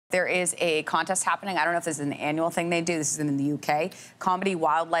There is a contest happening. I don't know if this is an annual thing they do. This is in the UK. Comedy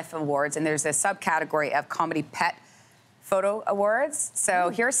Wildlife Awards, and there's a subcategory of Comedy Pet Photo Awards. So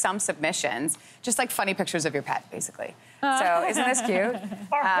here's some submissions, just like funny pictures of your pet, basically. So isn't this cute?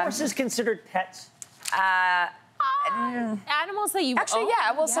 Are horses considered pets? Animals that you Actually, own,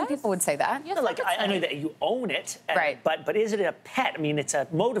 yeah. Well, some people would say that. Yes, Like, I know that you own it, Right. but is it a pet? I mean, it's a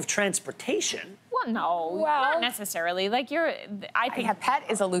mode of transportation. Well, no, not necessarily. Like I think A pet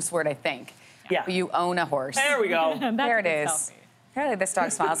is a loose word, I think. Yeah. You own a horse. There we go. There it is. Apparently, this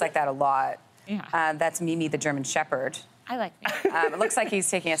dog smiles like that a lot. Yeah. That's Mimi, the German Shepherd. I like me. It looks like he's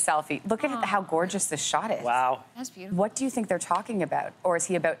taking a selfie. Look at how gorgeous this shot is. Wow. That's beautiful. What do you think they're talking about? Or is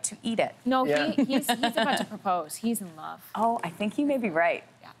he about to eat it? No, Yeah. he's about to propose. He's in love. Oh, I think you may be right.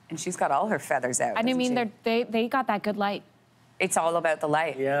 Yeah. And she's got all her feathers out. And I doesn't mean, she? they got that good light. It's all about the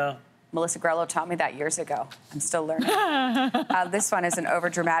light. Yeah. Melissa Grelo taught me that years ago. I'm still learning. This one is an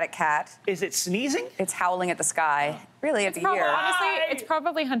overdramatic cat. Is it sneezing? It's howling at the sky. Really, it's Honestly, here. it's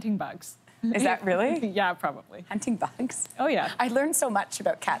probably hunting bugs. Is that really? Yeah, probably. Hunting bugs? Oh, yeah. I learned so much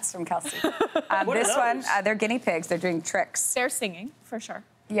about cats from Kelsey. What This are one, those? they're guinea pigs. They're doing tricks. They're singing, for sure.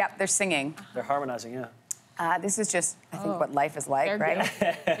 Yep, they're singing. They're harmonizing, yeah. This is just, I think, what life is like, They're right?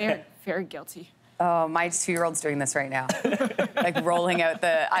 They're very guilty. Oh, my 2-year-old's doing this right now. Like rolling out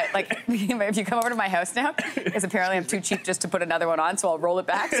if you come over to my house now, because apparently I'm too cheap just to put another one on, so I'll roll it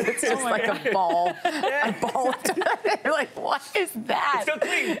back. So it's just like a ball. You're like, what is that? It's still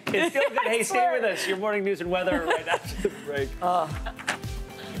clean. It's still good. Hey, stay with us. Your morning news and weather right after the break.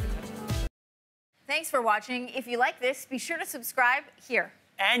 Thanks for watching. If you like this, be sure to subscribe here.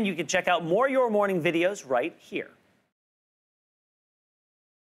 And you can check out more Your Morning videos right here.